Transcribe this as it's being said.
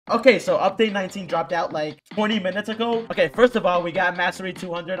Okay, so update 19 dropped out like 20 minutes ago. Okay, first of all, we got Mastery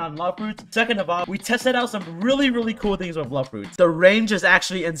 200 on Love Fruits. Second of all, we tested out some really cool things with Love Fruits. The range is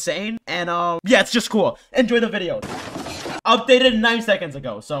actually insane. And, yeah, it's just cool. Enjoy the video. Updated 9 seconds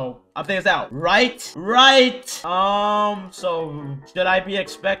ago, so update is out. Right. So should I be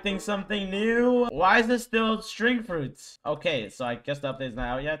expecting something new? Why is this still string fruits? Okay, so I guess the update's not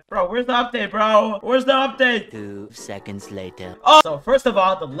out yet. Bro, where's the update, bro? Where's the update? 2 seconds later. Oh, so first of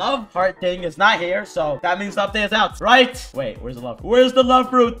all, the love heart thing is not here, so that means the update is out, right? Wait, where's the love? Where's the love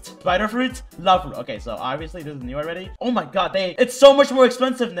fruit? Spider fruit? Love fruit. Okay, so obviously this is new already. Oh my god, it's so much more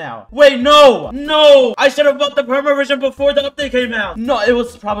expensive now. Wait, no! I should have bought the perma version before the update came out. No, it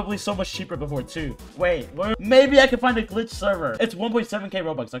was probably so much cheaper before too. Wait, maybe I can find a glitch server. It's 1.7k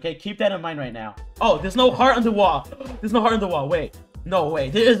Robux, okay? Keep that in mind right now. Oh, there's no heart on the wall. There's no heart on the wall. Wait. No way.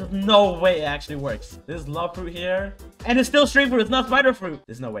 There is no way it actually works. There's love fruit here. And it's still string fruit. It's not spider fruit.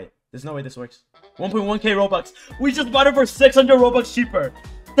 There's no way. There's no way this works. 1.1k Robux. We just bought it for 600 Robux cheaper.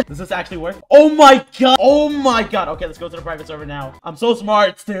 Does this actually work? Oh my god. Oh my god. Okay, let's go to the private server now. I'm so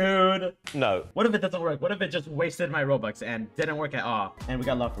smart, dude. No. What if it doesn't work? What if it just wasted my Robux and didn't work at all? And we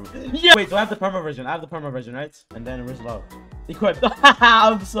got love fruit. Yeah. Wait, do I have the perma version? I have the perma version, right? And then where's love? Equipped.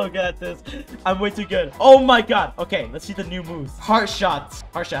 I'm so good at this. I'm way too good. Oh my god. Okay, let's see the new moves. Heart shot.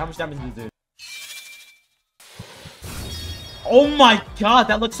 Heart shot. How much damage does it do? Oh my god,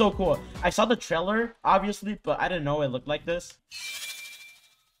 that looks so cool. I saw the trailer, obviously, but I didn't know it looked like this.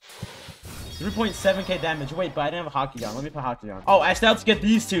 3.7k damage. Wait, but I didn't have a hockey on. Let me put hockey on. Oh, I still have to get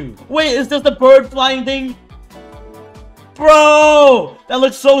these two. Wait, is this the bird flying thing? Bro, that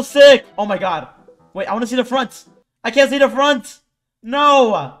looks so sick. Oh my god. Wait, I want to see the front. I can't see the front.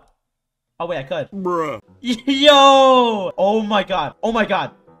 No. Oh wait, I could. Bruh. Yo. Oh my god. Oh my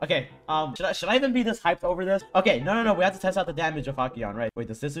god. Okay. Should I even be this hyped over this? Okay. No. We have to test out the damage of hockey on, right? Wait,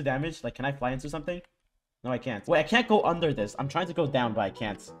 does this do damage? Like, can I fly into something? No, I can't. Wait, I can't go under this. I'm trying to go down, but I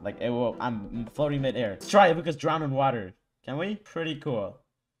can't. Like, it will. I'm floating mid-air. Let's try if we could drown in water. Can we? Pretty cool.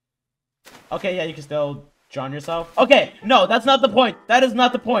 Okay, yeah, you can still drown yourself. Okay, no, that's not the point. That is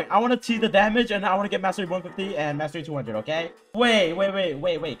not the point. I want to see the damage, and I want to get Mastery 150 and Mastery 200, okay?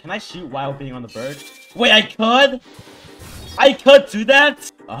 Wait. Can I shoot while being on the bird? Wait, I could? I could do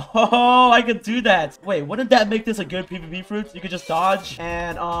that? Oh, I could do that. Wait, wouldn't that make this a good PvP fruit? You could just dodge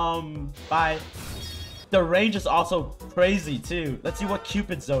and, bye. The range is also crazy too. Let's see what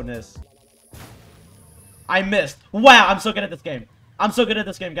Cupid zone is. I missed. Wow, I'm so good at this game. I'm so good at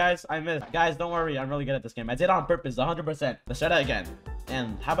this game, guys. I missed. Guys, don't worry. I'm really good at this game. I did it on purpose, 100%. Let's try that again.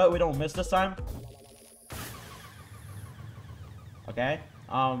 And how about we don't miss this time? Okay.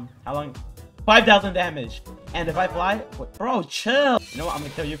 How long? 5,000 damage. And if I fly... Wait, bro, chill. You know what? I'm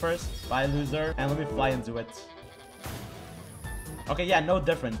gonna kill you first. Bye, loser. And let me fly into it. Okay, yeah, no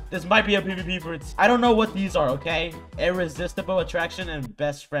different. This might be a PvP fruit. I don't know what these are, okay? Irresistible Attraction and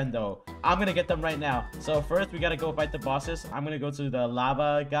Best Friend, though. I'm gonna get them right now. So first, we gotta go fight the bosses. I'm gonna go to the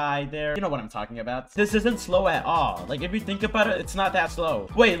lava guy there. You know what I'm talking about. This isn't slow at all. Like, if you think about it, it's not that slow.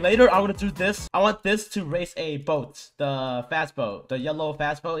 Wait, later, I want to do this. I want this to race a boat. The fast boat. The yellow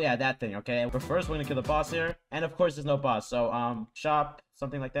fast boat. Yeah, that thing, okay? But first, we're gonna kill the boss here. And of course, there's no boss. So, shop,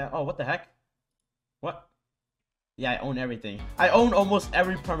 something like that. Oh, what the heck? What? Yeah, I own everything. I own almost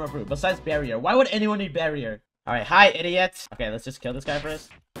every perma fruit besides barrier. Why would anyone need barrier? Alright, hi, idiot. Okay, let's just kill this guy first.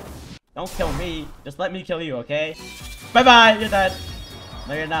 Don't kill me. Just let me kill you, okay? Bye-bye. You're dead.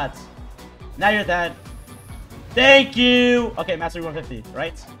 No, you're not. Now you're dead. Thank you. Okay, Mastery 150,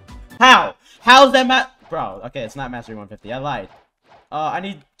 right? How? How's that Bro, okay, it's not Mastery 150. I lied. I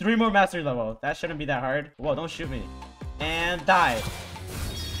need 3 more Mastery level. That shouldn't be that hard. Whoa, don't shoot me. And die.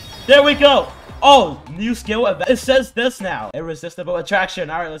 There we go. Oh, new skill event. It says this now. Irresistible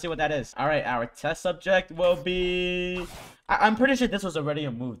Attraction. All right, let's see what that is. All right, our test subject will be... I'm pretty sure this was already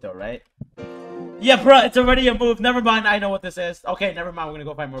a move, though, right? Yeah, bro, it's already a move. Never mind, I know what this is. Okay, never mind. We're gonna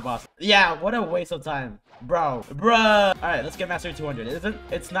go find more bosses. Yeah, what a waste of time. Bro. All right, let's get Mastery 200.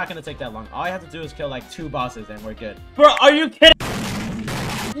 It's not gonna take that long. All I have to do is kill, like, 2 bosses, and we're good. Bro, are you kidding?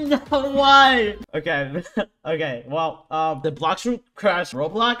 No, why? Okay, okay, well, the Blox route crashed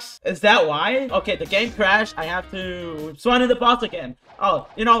Roblox? Is that why? Okay, the game crashed. I have to spawn in the boss again. Oh,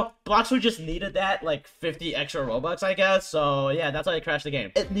 you know, Blox route just needed that, like, 50 extra Robux, I guess. So, yeah, that's why it crashed the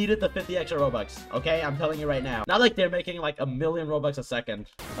game. It needed the 50 extra Robux, okay? I'm telling you right now. Not like they're making, like, 1,000,000 Robux a second.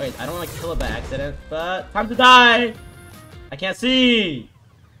 Wait, I don't want to kill it by accident, but time to die! I can't see!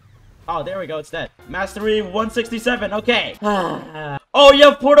 Oh, there we go, it's dead. Mastery 167, okay. Oh, you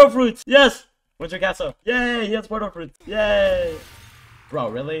have Portal Fruits! Yes! Winter Castle. Yay, he has Portal Fruits. Yay! Bro,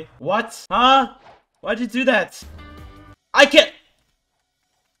 really? What? Huh? Why'd you do that? I can't...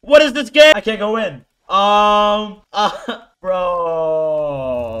 What is this game? I can't go in. Bro.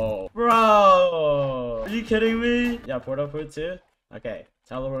 Are you kidding me? Yeah, portal food too? Okay,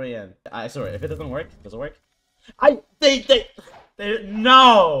 tell them we're in. I swear, if it doesn't work, does it work?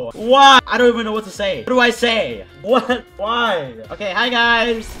 No! Why? I don't even know what to say. What do I say? What? Why? Okay, hi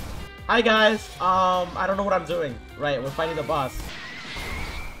guys. Hi guys. I don't know what I'm doing. Right, we're fighting the boss.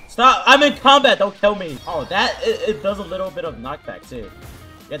 Stop! I'm in combat. Don't kill me. Oh, it does a little bit of knockback too.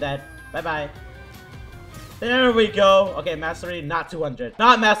 Get that. Bye bye. There we go. Okay, mastery not 200.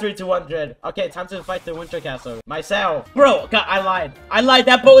 Not mastery 200. Okay, time to fight the winter castle. Myself. Bro, God, I lied. I lied.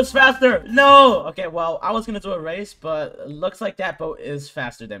 That boat is faster. No. Okay, well, I was gonna do a race, but looks like that boat is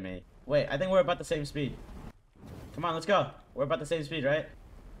faster than me. Wait, I think we're about the same speed. Come on, let's go. We're about the same speed, right?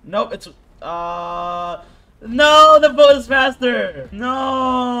 Nope, it's no, the boat is faster.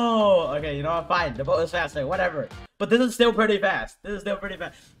 No. Okay, you know what? Fine. The boat is faster. Whatever. But this is still pretty fast.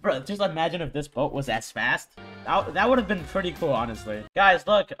 Bro, just imagine if this boat was as fast. That would have been pretty cool, honestly. Guys,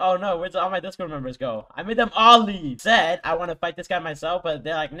 look. Oh no, where'd all my Discord members go? I made them all leave. Said I want to fight this guy myself, but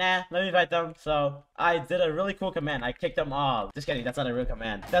they're like, nah, let me fight them. So I did a really cool command. I kicked them all. Just kidding. That's not a real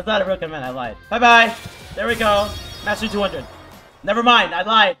command. That's not a real command. I lied. Bye-bye. There we go. Mastery 200. Never mind. I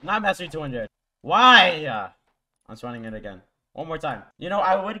lied. Not Mastery 200. Why? I'm spawning it again. One more time. You know,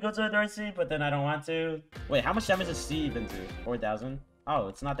 I would go to the third sea, but then I don't want to. Wait, how much damage does C even do? 4,000? Oh,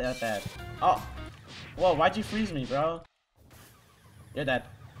 it's not that bad. Oh. Whoa, why'd you freeze me, bro? You're dead.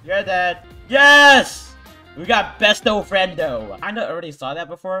 You're dead. Yes! We got besto friendo. I kinda already saw that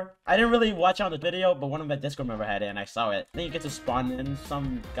before. I didn't really watch on the video, but one of my Discord members had it, and I saw it. Then you get to spawn in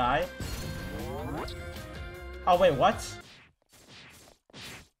some guy. Oh, wait, what?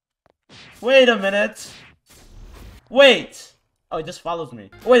 Wait a minute. Wait. Oh, it just follows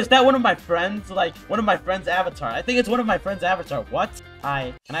me. Wait, is that one of my friends? Like, one of my friends' avatar. I think it's one of my friends' avatar. What?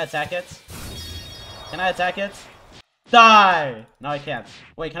 Hi. Can I attack it? Can I attack it? Die! No, I can't.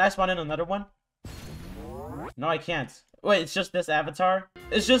 Wait, can I spawn in another one? No, I can't. Wait, it's just this avatar?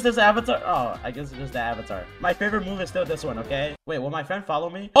 It's just this avatar? Oh, I guess it's just that avatar. My favorite move is still this one, okay? Wait, will my friend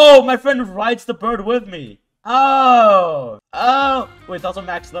follow me? Oh, my friend rides the bird with me. Oh, wait, it's also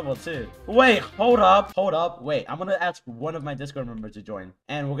max level too. Wait, hold up, wait, I'm gonna ask one of my Discord members to join,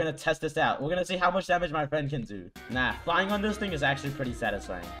 and we're gonna test this out. We're gonna see how much damage my friend can do. Nah, flying on this thing is actually pretty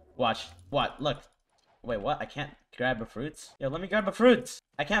satisfying. Watch. What? Look. Wait, what? I can't grab the fruits? Yo, let me grab the fruits.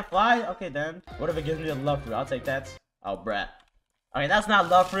 I can't fly? Okay, then. What if it gives me a love fruit? I'll take that. Oh, brat. Okay, that's not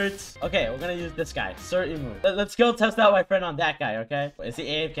love fruits. Okay, we're gonna use this guy. Certain move. Let's go test out my friend on that guy, okay? Wait, is he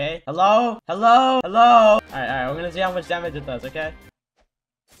AFK? Hello? Hello? Hello? Alright, we're gonna see how much damage it does, okay?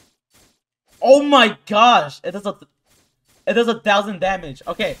 Oh my gosh! It does 1,000 damage.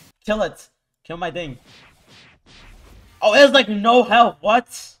 Okay, kill it. Kill my thing. Oh, it has like no health.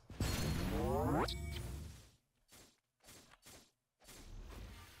 What?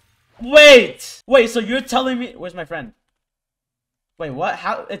 Wait! Wait, so you're telling me... Where's my friend? Wait, what?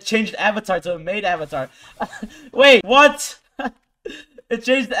 How? It changed avatar to a maid avatar. Wait, what? It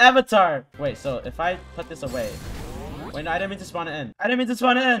changed the avatar. Wait, so if I put this away... Wait, no, I didn't mean to spawn it in. I didn't mean to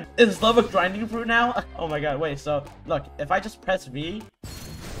spawn it in. Is love a grinding fruit now? Oh my god, wait, so... Look, if I just press V...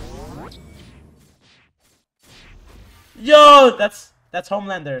 Yo, that's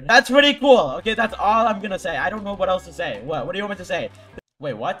Homelander. That's pretty cool. Okay, that's all I'm gonna say. I don't know what else to say. What do you want me to say?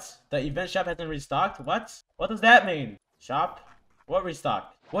 Wait, what? The event shop has been restocked? What? What does that mean? Shop? What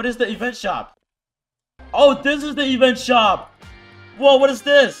restock? What is the event shop? Oh, this is the event shop! Whoa, what is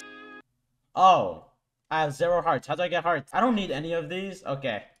this? Oh, I have 0 hearts. How do I get hearts? I don't need any of these.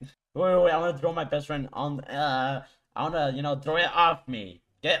 Okay. Wait, I want to throw my best friend on, I want to, you know, throw it off me.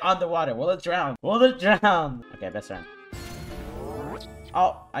 Get on the water. Will it drown? Will it drown? Okay, best friend.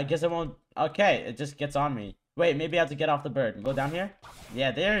 Oh, I guess it won't. Okay, it just gets on me. Wait, maybe I have to get off the bird. Go down here?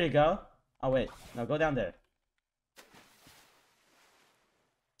 Yeah, there you go. Oh, wait. No, go down there.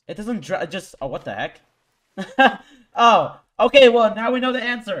 It doesn't just... Oh, what the heck? Oh, okay, well, now we know the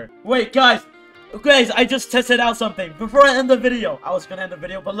answer. Wait, guys, I just tested out something. Before I end the video, I was gonna end the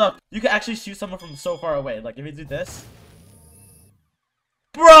video, but look, you can actually shoot someone from so far away. Like, if you do this.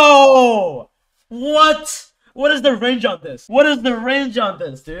 Bro! What? What is the range on this? What is the range on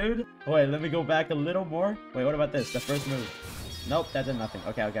this, dude? Wait, let me go back a little more. Wait, what about this? The first move. Nope, that did nothing.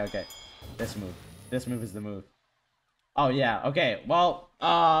 Okay. This move. This move is the move. Oh, yeah. Okay, well,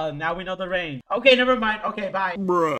 now we know the range. Okay, never mind. Okay, bye. Bruh.